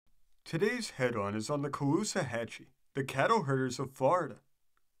Today's headline is on the Caloosahatchee, the cattle herders of Florida.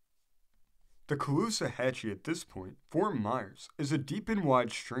 The Caloosahatchee at this point, Fort Meyers, is a deep and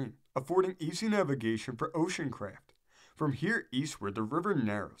wide stream, affording easy navigation for ocean craft. From here eastward, the river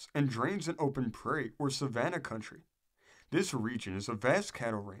narrows and drains an open prairie or savanna country. This region is a vast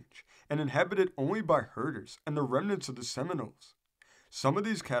cattle range and inhabited only by herders and the remnants of the Seminoles. Some of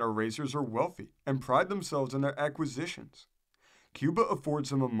these cattle raisers are wealthy and pride themselves on their acquisitions. Cuba affords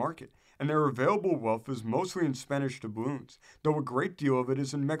them a market, and their available wealth is mostly in Spanish doubloons, though a great deal of it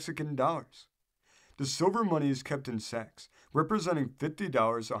is in Mexican dollars. The silver money is kept in sacks, representing $50,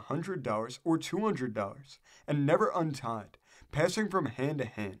 $100, or $200, and never untied, passing from hand to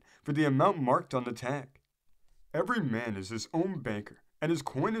hand for the amount marked on the tag. Every man is his own banker, and his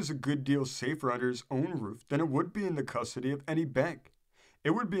coin is a good deal safer under his own roof than it would be in the custody of any bank.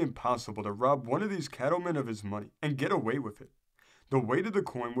 It would be impossible to rob one of these cattlemen of his money and get away with it. The weight of the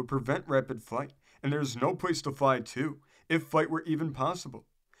coin would prevent rapid flight, and there is no place to fly to, if flight were even possible.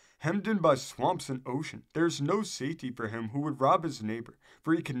 Hemmed in by swamps and ocean, there is no safety for him who would rob his neighbor,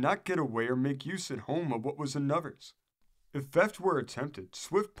 for he cannot get away or make use at home of what was another's. If theft were attempted,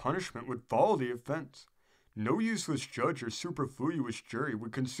 swift punishment would follow the offense. No useless judge or superfluous jury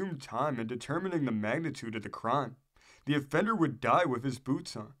would consume time in determining the magnitude of the crime. The offender would die with his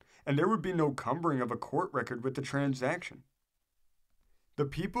boots on, and there would be no cumbering of a court record with the transaction. The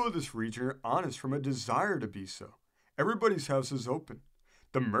people of this region are honest from a desire to be so. Everybody's house is open.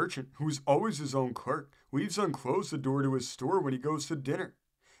 The merchant, who is always his own clerk, leaves unclosed the door to his store when he goes to dinner.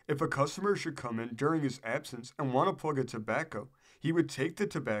 If a customer should come in during his absence and want a plug of tobacco, he would take the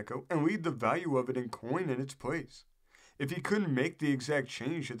tobacco and leave the value of it in coin in its place. If he couldn't make the exact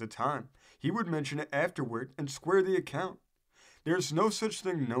change at the time, he would mention it afterward and square the account. There is no such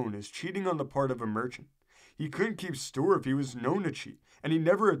thing known as cheating on the part of a merchant. He couldn't keep store if he was known to cheat, and he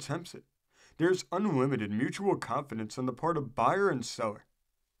never attempts it. There is unlimited mutual confidence on the part of buyer and seller.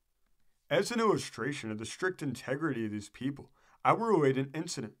 As an illustration of the strict integrity of these people, I will relate an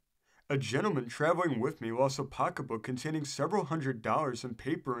incident. A gentleman traveling with me lost a pocketbook containing several $100s in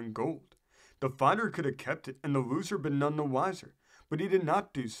paper and gold. The finder could have kept it and the loser been none the wiser, but he did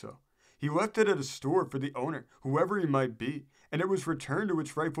not do so. He left it at a store for the owner, whoever he might be, and it was returned to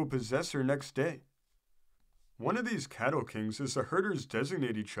its rightful possessor next day. One of these cattle kings, as the herders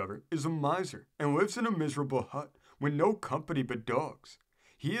designate each other, is a miser and lives in a miserable hut with no company but dogs.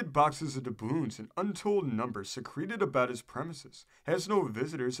 He had boxes of doubloons in untold numbers secreted about his premises, has no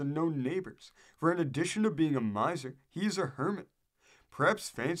visitors and no neighbors, for in addition to being a miser, he is a hermit. Perhaps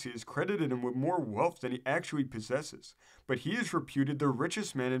fancy has credited him with more wealth than he actually possesses, but he is reputed the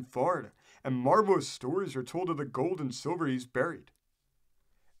richest man in Florida, and marvelous stories are told of the gold and silver he's buried.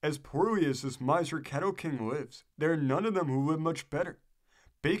 As poorly as this miser cattle king lives, there are none of them who live much better.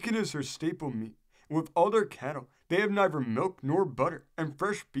 Bacon is their staple meat, and with all their cattle, they have neither milk nor butter, and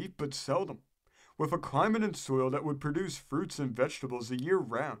fresh beef but seldom. With a climate and soil that would produce fruits and vegetables the year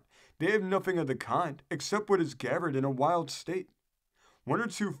round, they have nothing of the kind except what is gathered in a wild state. One or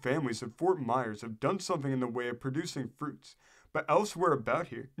two families at Fort Meyers have done something in the way of producing fruits, but elsewhere about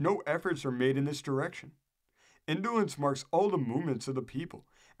here, no efforts are made in this direction. Indolence marks all the movements of the people,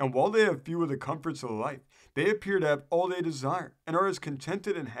 and while they have few of the comforts of life, they appear to have all they desire, and are as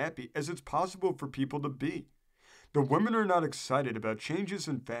contented and happy as it's possible for people to be. The women are not excited about changes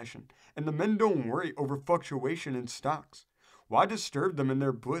in fashion, and the men don't worry over fluctuation in stocks. Why disturb them in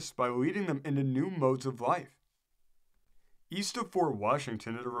their bliss by leading them into new modes of life? East of Fort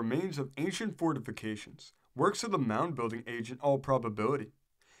Washington are the remains of ancient fortifications, works of the mound-building age in all probability.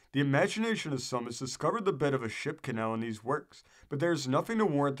 The imagination of some has discovered the bed of a ship canal in these works, but there is nothing to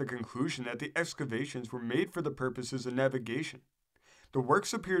warrant the conclusion that the excavations were made for the purposes of navigation. The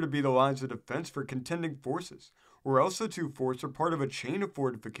works appear to be the lines of defense for contending forces, or else the two forts are part of a chain of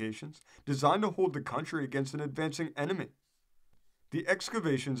fortifications designed to hold the country against an advancing enemy. The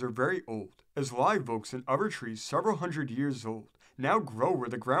excavations are very old, as live oaks and other trees several hundred years old now grow where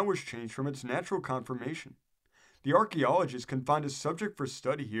the ground was changed from its natural conformation. The archaeologist can find a subject for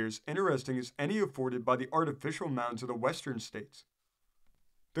study here as interesting as any afforded by the artificial mounds of the western states.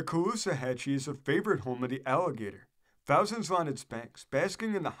 The Caloosahatchee is a favorite home of the alligator. Thousands line its banks,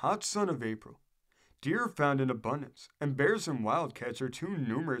 basking in the hot sun of April. Deer are found in abundance, and bears and wildcats are too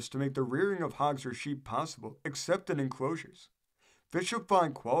numerous to make the rearing of hogs or sheep possible, except in enclosures. Fish of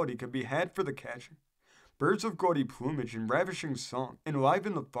fine quality can be had for the catching. Birds of gaudy plumage and ravishing song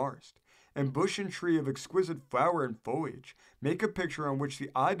enliven the forest, and bush and tree of exquisite flower and foliage make a picture on which the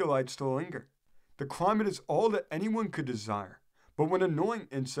eye delights to linger. The climate is all that anyone could desire, but when annoying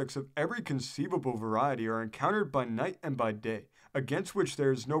insects of every conceivable variety are encountered by night and by day, against which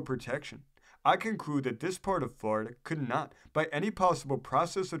there is no protection, I conclude that this part of Florida could not, by any possible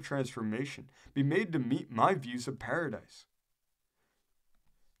process of transformation, be made to meet my views of paradise.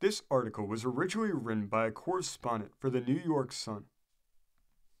 This article was originally written by a correspondent for the New York Sun.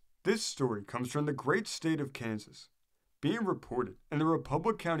 This story comes from the great state of Kansas, being reported in the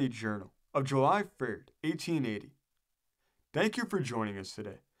Republic County Journal of July 3rd, 1880. Thank you for joining us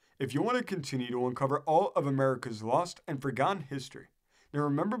today. If you want to continue to uncover all of America's lost and forgotten history, then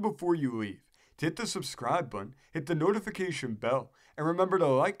remember before you leave to hit the subscribe button, hit the notification bell, and remember to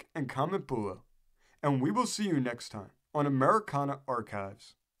like and comment below. And we will see you next time on Americana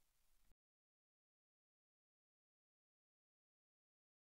Archives.